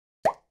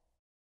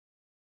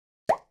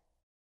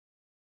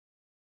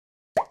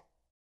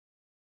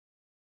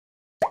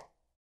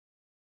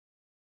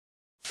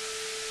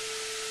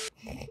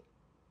Hey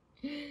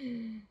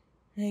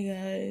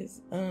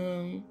guys,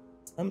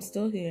 I'm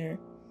still here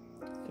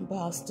in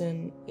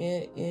Boston.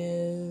 It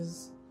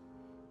is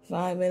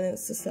 5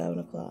 minutes to 7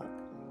 o'clock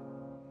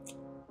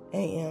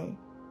a.m.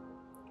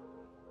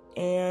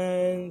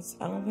 And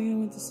I don't think I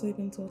went to sleep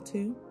until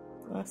 2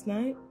 last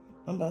night.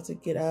 I'm about to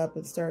get up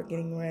and start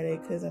getting ready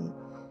because I'm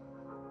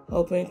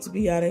hoping to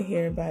be out of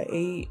here by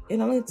 8.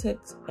 It only took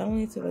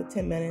like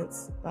 10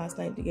 minutes last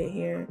night to get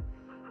here.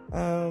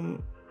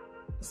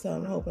 So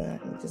I'm hoping I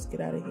can just get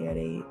out of here at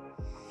 8.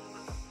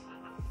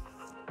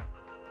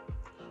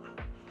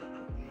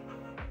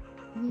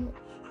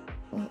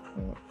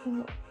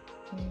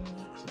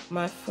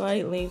 My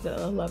flight leaves at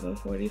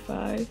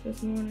 11:45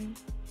 this morning.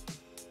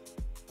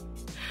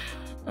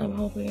 I'm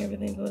hoping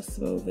everything goes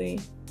smoothly.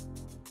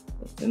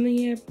 It's in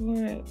the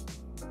airport.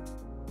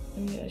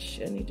 I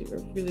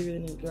really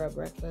need to grab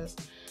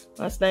breakfast.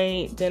 Last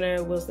night,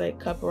 dinner was like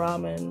cup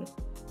ramen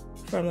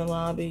from the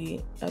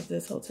lobby of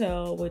this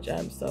hotel, which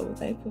I'm so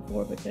thankful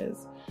for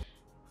because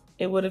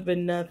it would have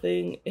been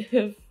nothing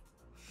if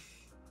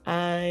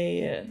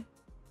I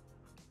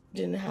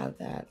didn't have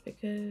that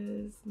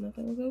because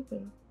nothing was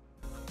open.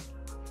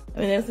 I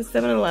mean, there's a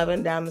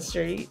 7-Eleven down the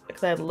street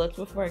because I had looked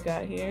before I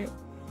got here.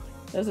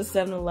 There was a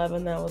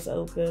 7-Eleven that was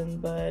open,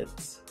 but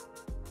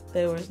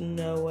there was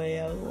no way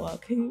I was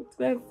walking to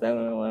that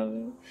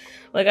 7-Eleven.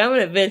 Like, I'm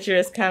an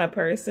adventurous kind of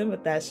person,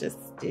 but that's just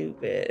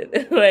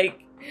stupid.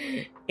 Like,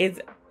 it's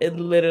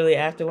literally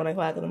after 1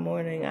 o'clock in the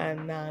morning,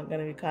 I'm not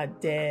gonna be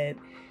caught dead.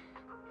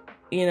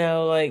 You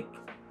know, like,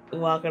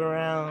 walking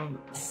around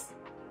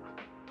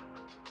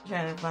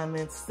trying to find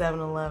this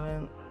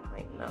 7-Eleven.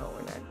 Like, no,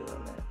 we're not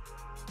doing that.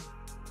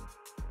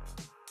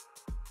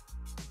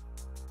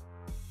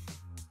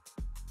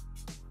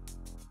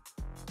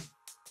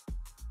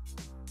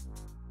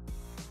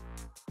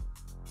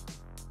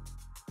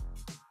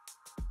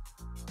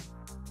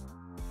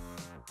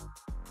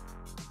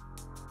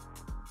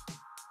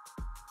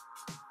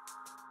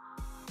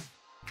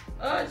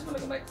 Oh, I just want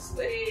to go back to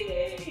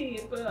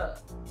sleep.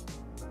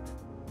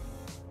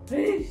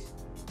 Peace.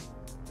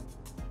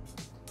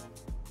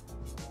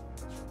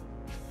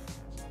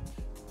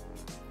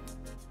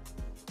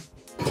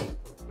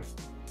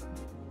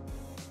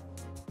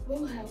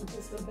 Oh, I haven't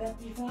just go back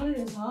before. It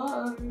is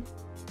hard.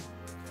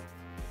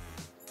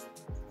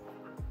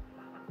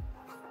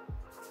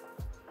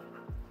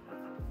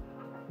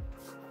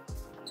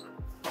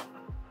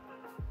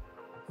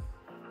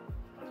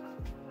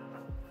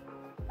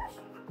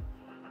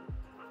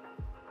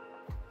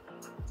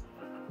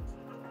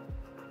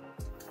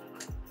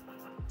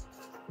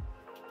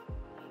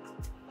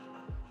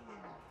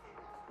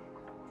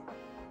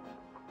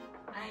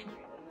 I ain't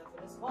drinking enough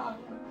of this water.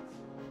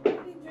 I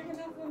ain't drinking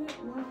enough of it.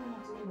 No, I'm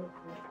not doing it.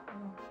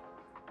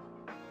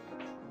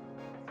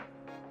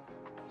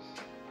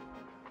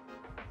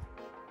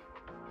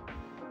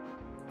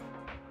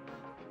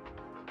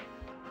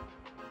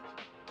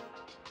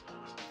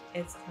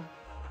 It's time.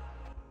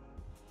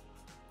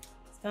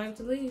 It's time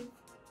to leave.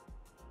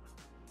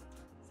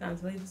 It's time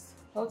to leave this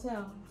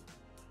hotel.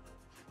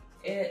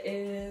 It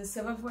is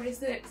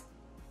 7:46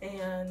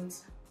 and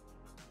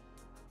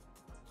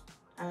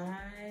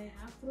I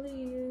have to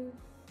leave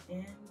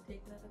and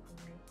take another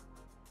flight.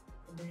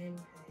 The dang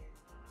pad.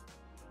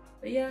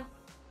 But yeah,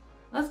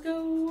 let's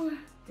go.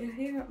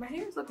 My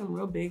hair is looking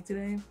real big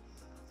today.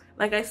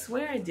 Like, I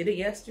swear I did it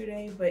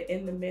yesterday, but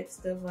in the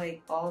midst of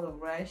like all the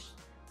rush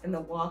and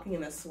the walking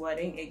and the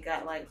sweating, it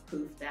got like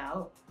poofed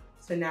out.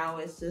 So now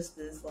it's just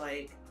this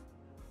like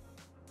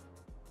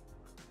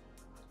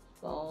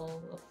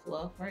ball of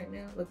fluff right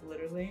now. Like,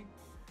 literally,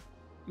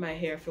 my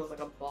hair feels like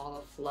a ball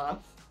of fluff.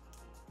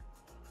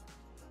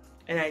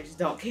 And I just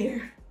don't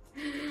care.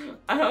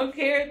 I don't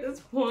care at this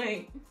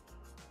point.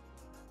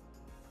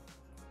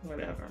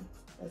 Whatever.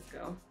 Let's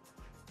go.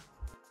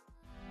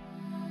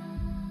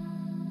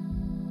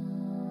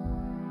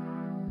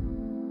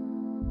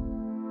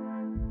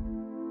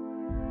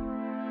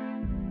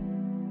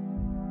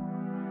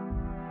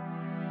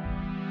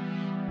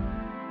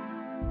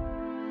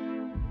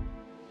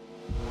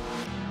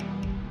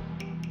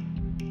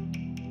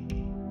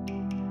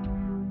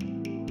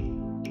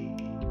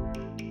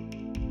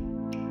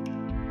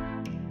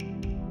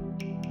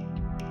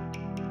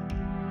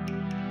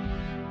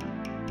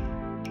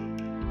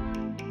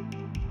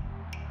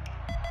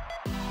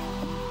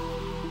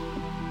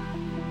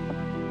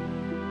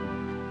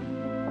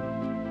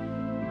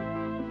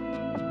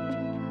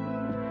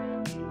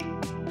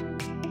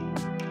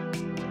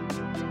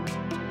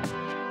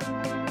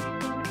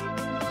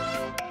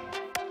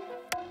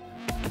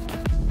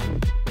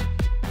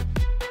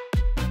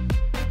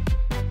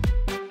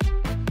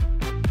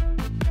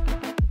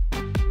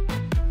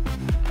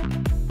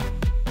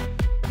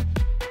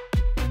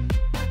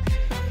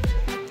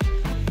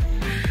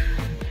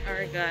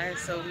 Guys,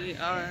 so we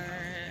are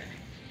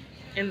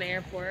in the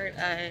airport.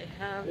 I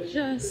have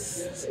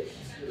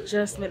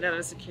just made out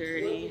of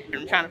security.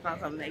 I'm trying to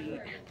find something to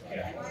eat.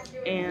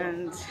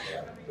 And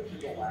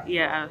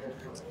yeah,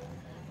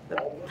 the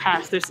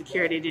pass through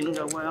security didn't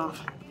go well.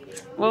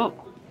 Well,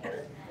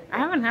 I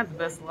haven't had the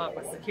best luck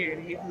with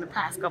security in the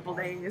past couple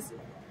days.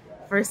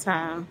 First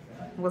time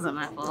wasn't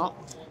my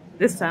fault.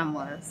 This time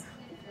was.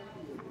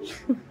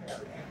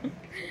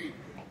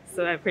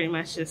 So I pretty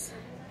much just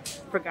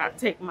forgot to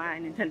take my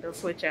Nintendo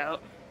Switch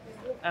out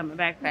of my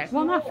backpack.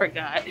 Well, not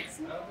forgot.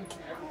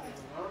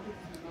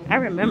 I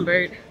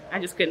remembered. I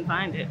just couldn't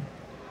find it.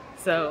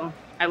 So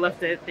I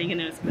left it thinking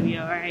it was going to be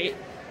alright.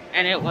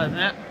 And it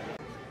wasn't.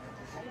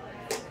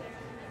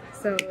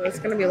 So it's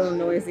going to be a little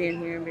noisy in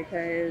here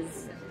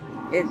because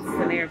it's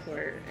an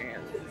airport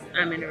and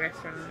I'm in a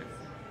restaurant.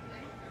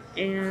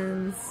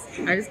 And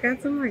I just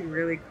got some like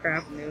really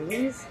crap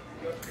news.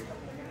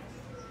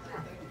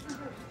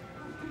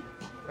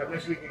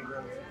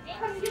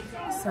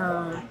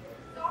 So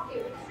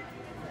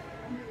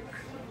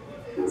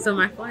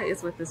my flight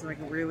is with this like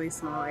really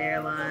small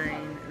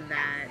airline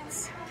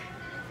that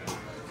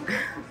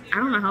I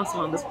don't know how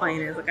small this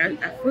plane is. Like I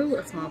flew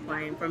a small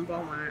plane from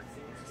Vermont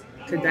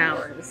to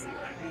Dallas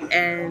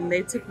and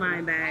they took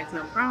my bags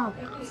no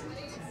problem.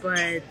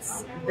 But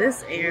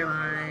this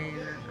airline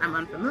I'm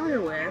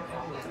unfamiliar with,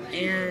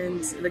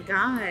 and the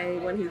guy,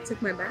 when he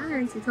took my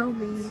bags, he told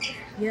me,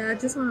 yeah, I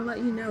just want to let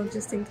you know,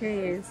 just in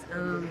case,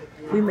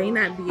 we may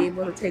not be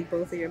able to take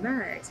both of your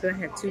bags, but I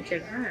had 2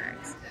 checked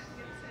bags.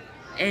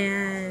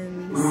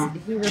 And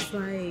he was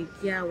like,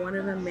 yeah, one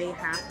of them may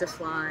have to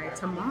fly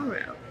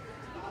tomorrow.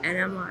 And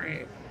I'm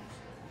like,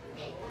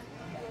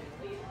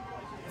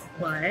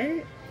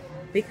 what?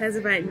 Because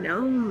if I'd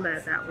known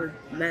that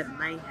that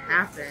might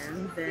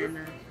happen, then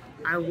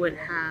I would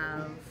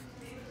have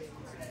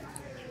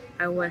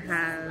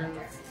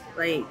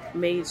like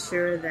made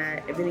sure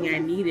that everything I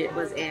needed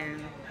was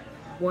in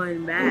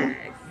one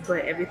bag.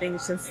 But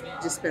everything's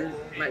just been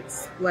like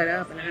split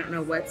up, and I don't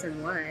know what's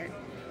in what.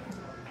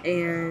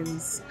 And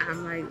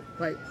I'm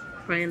like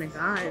praying to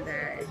God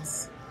that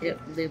if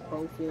they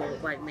both will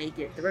like make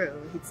it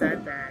through. He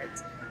said that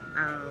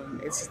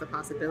it's just a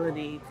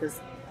possibility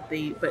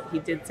but he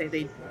did say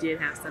they did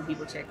have some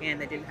people check in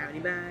that didn't have any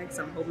bags,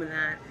 so I'm hoping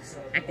that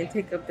I can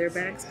take up their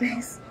bag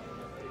space.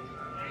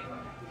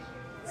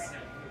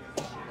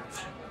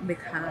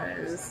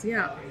 Because,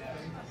 yeah,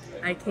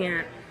 I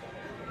can't.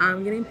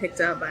 I'm getting picked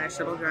up by a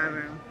shuttle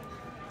driver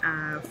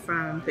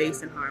from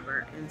Basin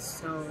Harbor, and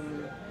so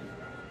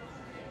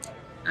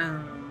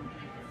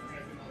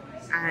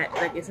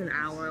it's an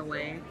hour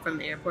away from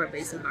the airport.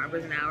 Basin Harbor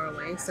is an hour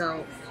away,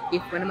 so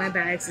if one of my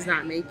bags is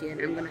not making,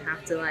 I'm gonna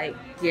have to like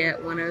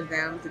get one of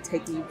them to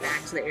take me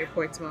back to the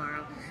airport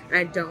tomorrow, and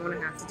I don't want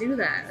to have to do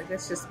that. Like,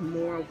 that's just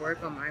more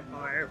work on my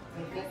part.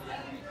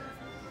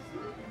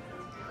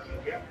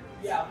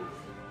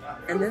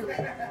 And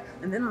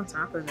then on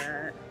top of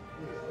that,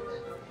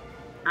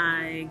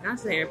 I got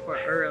to the airport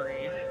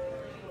early,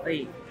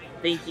 like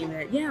thinking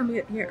that, yeah, I'm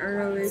gonna get here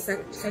early so I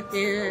can check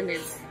in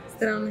and sit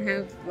down and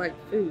have like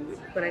food,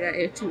 but I got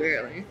here too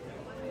early.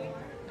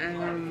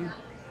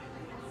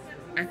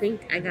 I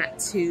think I got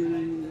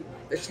to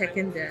the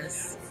check-in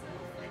desk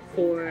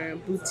for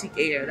Boutique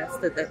Air. That's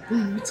the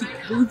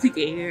Boutique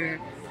Air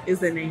is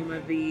the name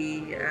of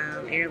the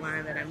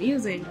airline that I'm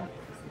using.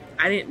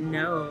 I didn't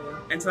know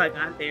until I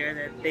got there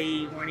that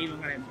they weren't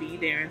even going to be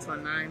there until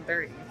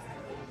 9:30.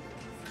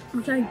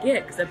 Which I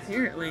get, because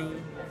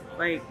apparently,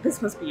 like, this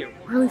must be a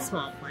really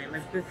small plane.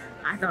 Like,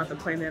 I thought the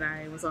plane that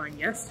I was on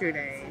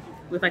yesterday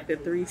with like the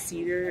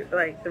 3-seater,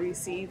 like 3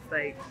 seats,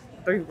 like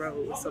 3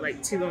 rows, so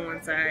like 2 on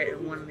one side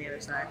and 1 on the other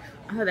side.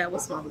 I thought that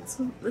was small, but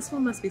this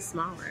one must be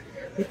smaller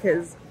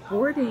because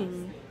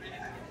boarding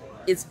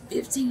is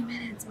 15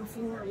 minutes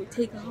before we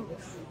take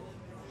off.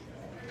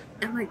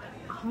 And like,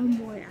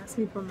 homeboy asked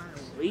me for my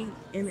weight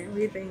and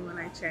everything when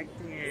I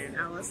checked in.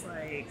 I was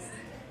like,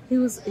 he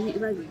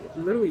like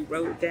literally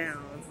wrote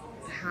down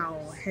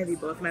how heavy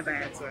both my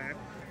bags were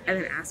and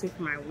then asked me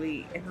for my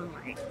weight, and I'm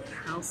like,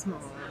 how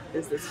small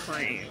is this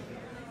plane?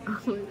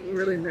 I'm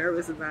really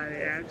nervous about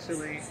it,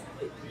 actually.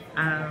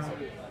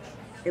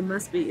 It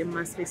must be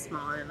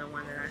smaller than the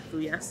one that I flew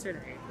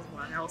yesterday, because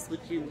why else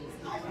would you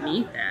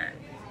need that?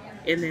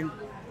 And then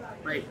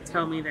like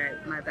tell me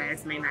that my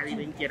bags may not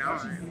even get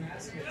on.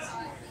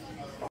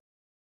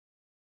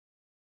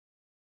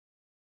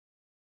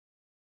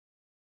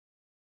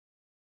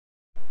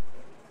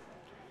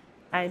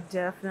 I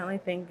definitely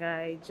think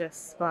I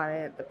just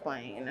spotted the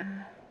plane.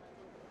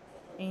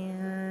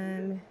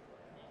 And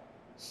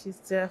she's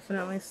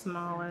definitely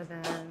smaller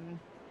than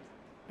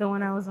the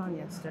one I was on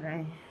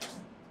yesterday.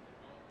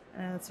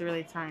 It's a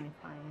really tiny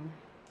plane.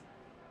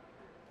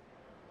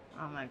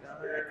 Oh my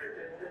God.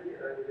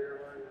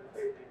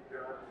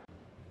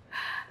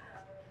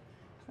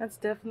 That's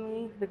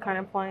definitely the kind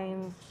of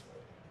plane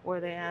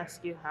where they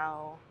ask you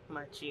how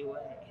much you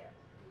weigh.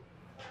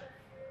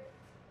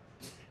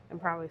 I'm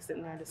probably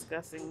sitting there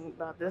discussing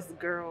about this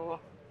girl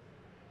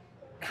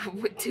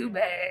with 2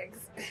 bags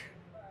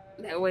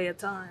that weigh a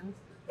ton.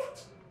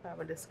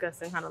 Probably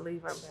discussing how to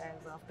leave our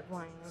bags off the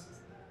plane.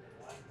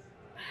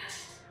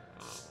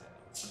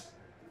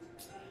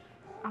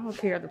 I don't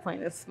care if the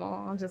plane is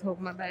small. I'm just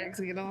hoping my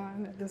bags get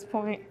on at this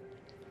point.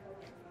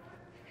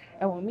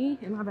 I want me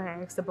and my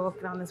bags to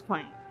both get on this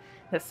plane.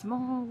 This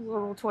small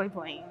little toy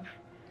plane.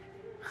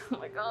 Oh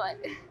my god.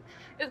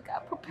 It's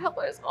got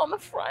propellers on the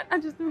front.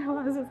 I just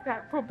realized it's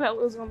got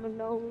propellers on the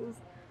nose.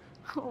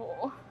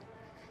 Oh.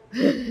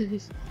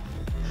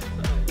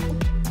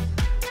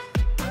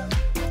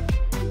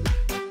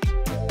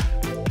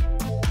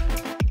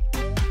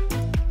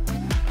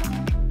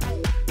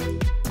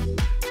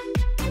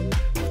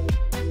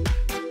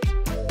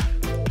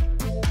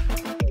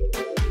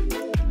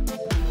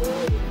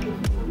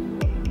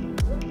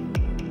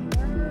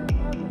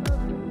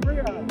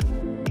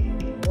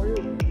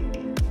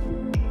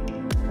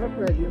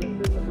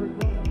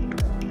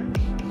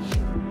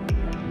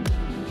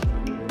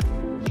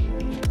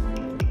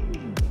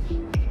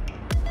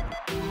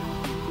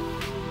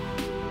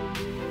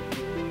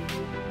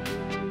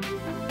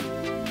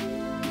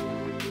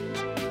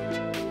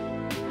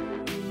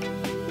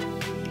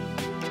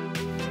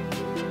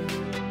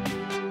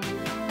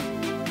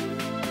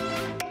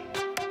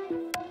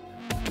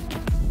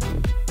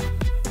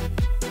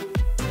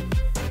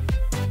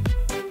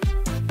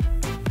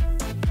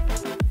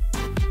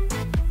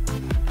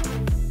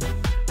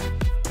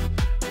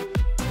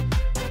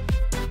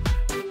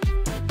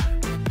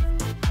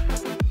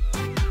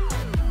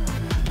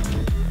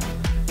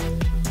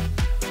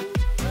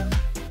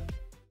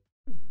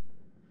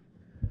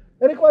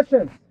 Any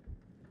questions?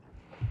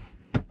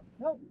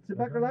 No. Sit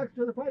back, relax,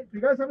 enjoy the flight. If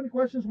you guys have any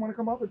questions, want to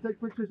come up and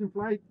take pictures in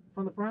flight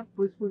from the front,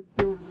 please feel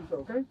free to do so,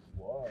 okay?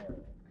 Wow.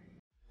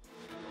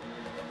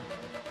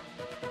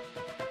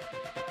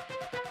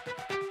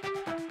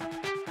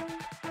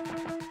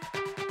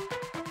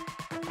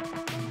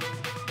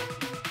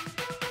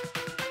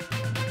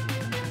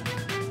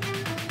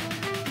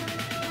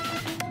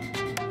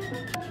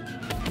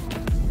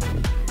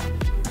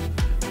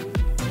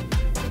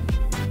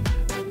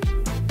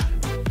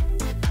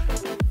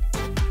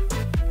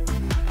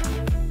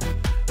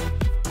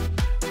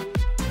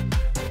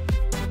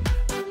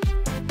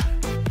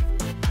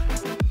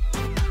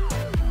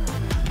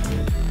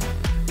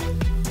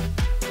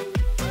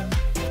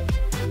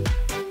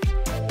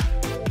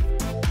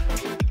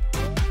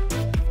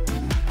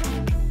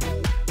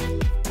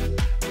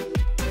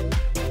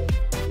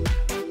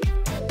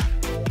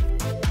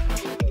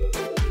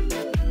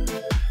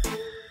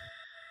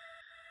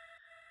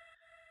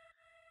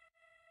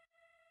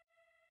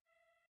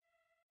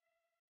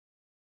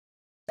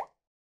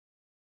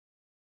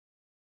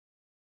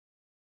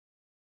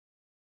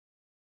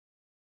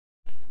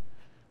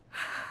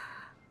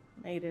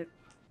 Made it.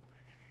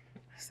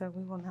 So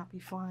we will not be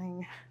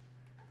flying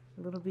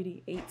little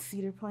bitty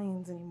 8-seater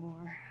planes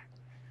anymore.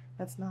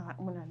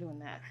 We're not doing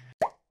that.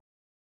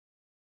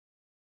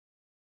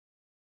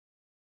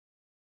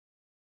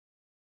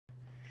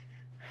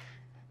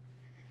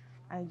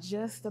 I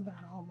just about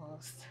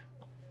almost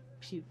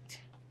puked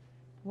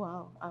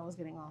while I was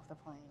getting off the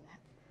plane.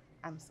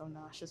 I'm so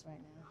nauseous right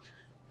now.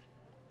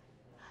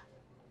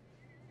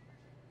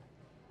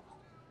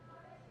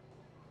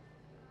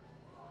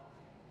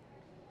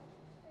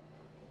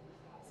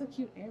 It's a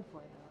cute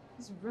airport though.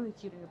 It's a really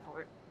cute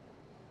airport.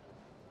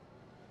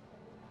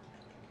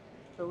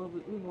 But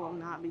we will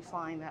not be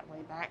flying that way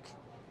back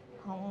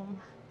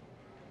home.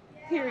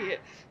 Period.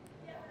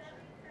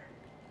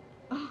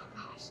 Oh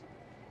gosh.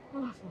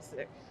 Oh, I feel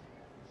sick.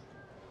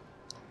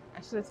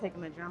 I should have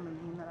taken the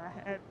Dramamine that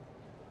I had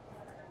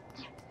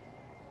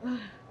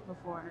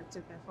before I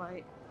took that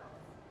flight.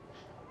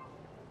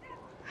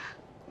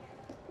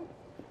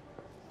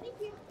 Thank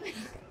you.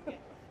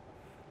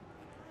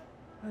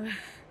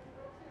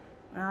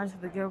 Now I just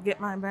have to go get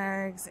my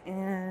bags,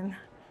 and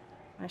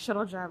my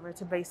shuttle driver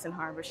to Basin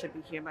Harbor should be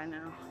here by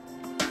now.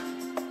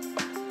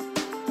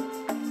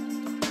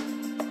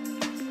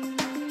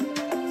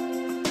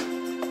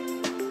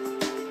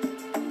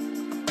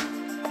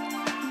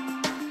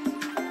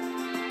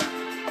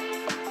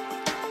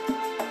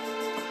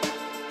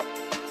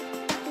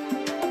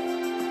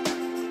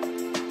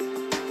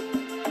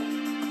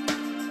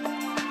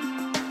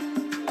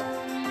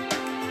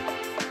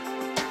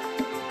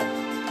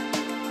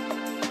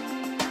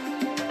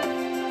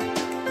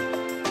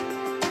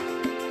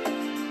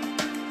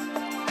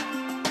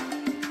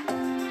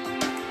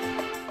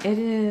 It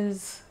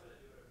is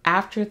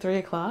after 3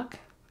 o'clock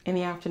in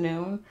the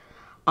afternoon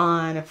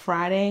on a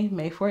Friday,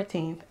 May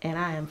 14th, and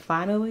I am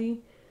finally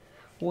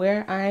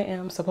where I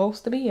am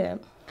supposed to be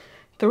at.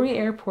 3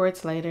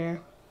 airports later,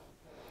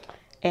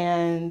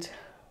 and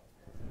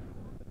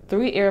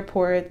 3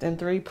 airports and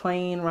 3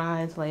 plane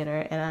rides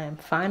later, and I am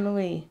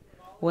finally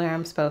where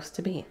I'm supposed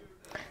to be.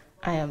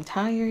 I am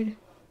tired.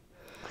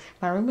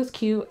 My room was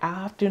cute.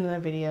 I'll have to do another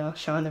video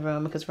showing the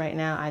room because right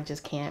now I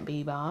just can't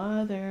be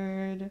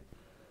bothered.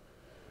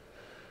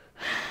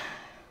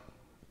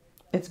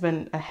 It's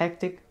been a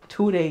hectic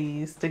 2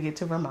 days to get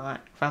to Vermont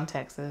from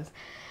Texas,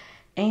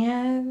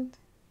 and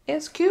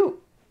it's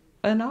cute.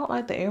 And not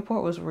like the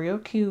airport was real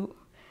cute.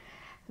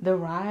 The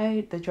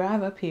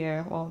drive up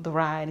here, well, the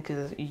ride,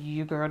 because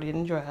your girl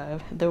didn't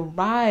drive. The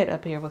ride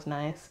up here was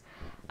nice.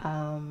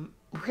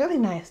 Really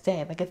nice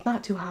day. Like, it's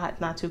not too hot,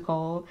 not too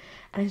cold,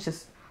 and it's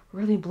just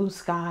really blue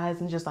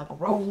skies and just like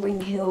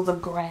rolling hills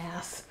of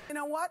grass. You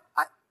know what?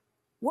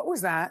 What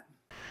was that?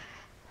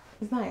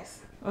 It's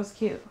nice. It was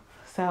cute.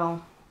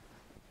 So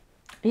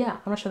yeah, I'm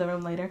gonna show the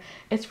room later.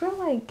 It's real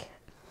like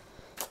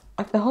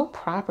the whole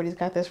property's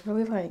got this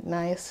really like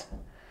nice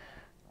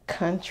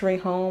country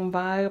home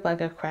vibe, like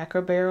a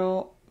Cracker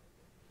Barrel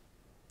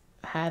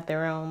had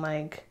their own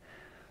like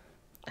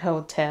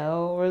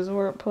hotel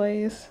resort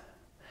place.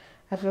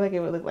 I feel like it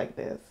would look like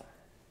this.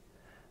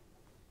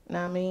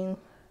 Know what I mean?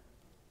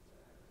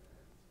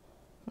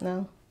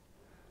 No?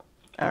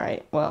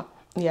 Alright, well,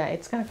 yeah,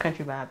 it's got a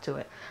country vibe to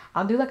it.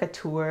 I'll do like a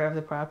tour of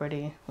the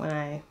property when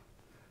I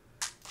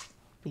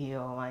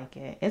feel like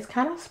it. It's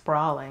kind of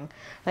sprawling.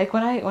 Like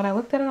when I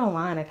looked at it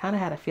online, I kind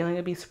of had a feeling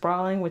it'd be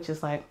sprawling, which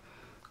is like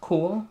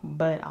cool,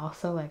 but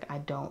also like I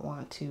don't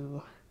want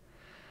to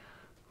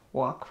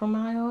walk for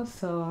miles,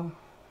 so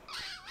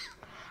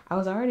I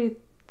was already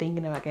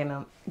thinking about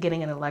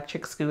getting an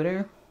electric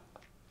scooter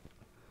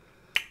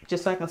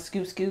just so I can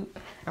scoot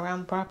around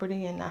the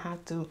property and not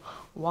have to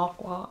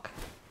walk.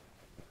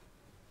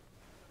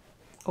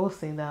 We'll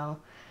see though.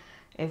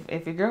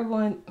 If your girl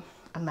going,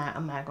 I'm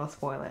not gonna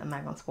spoil it. I'm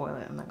gonna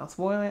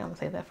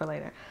save that for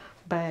later.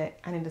 But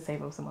I need to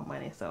save up some more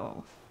money,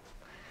 so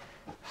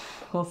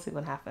we'll see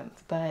what happens.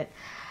 But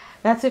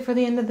that's it for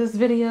the end of this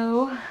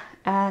video.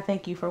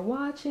 Thank you for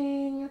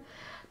watching.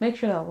 Make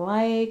sure to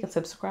like and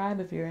subscribe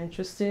if you're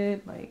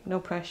interested. Like, no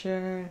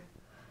pressure.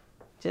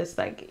 Just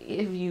like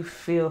if you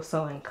feel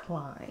so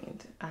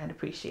inclined, I'd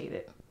appreciate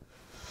it.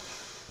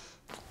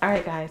 All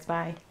right, guys,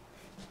 bye.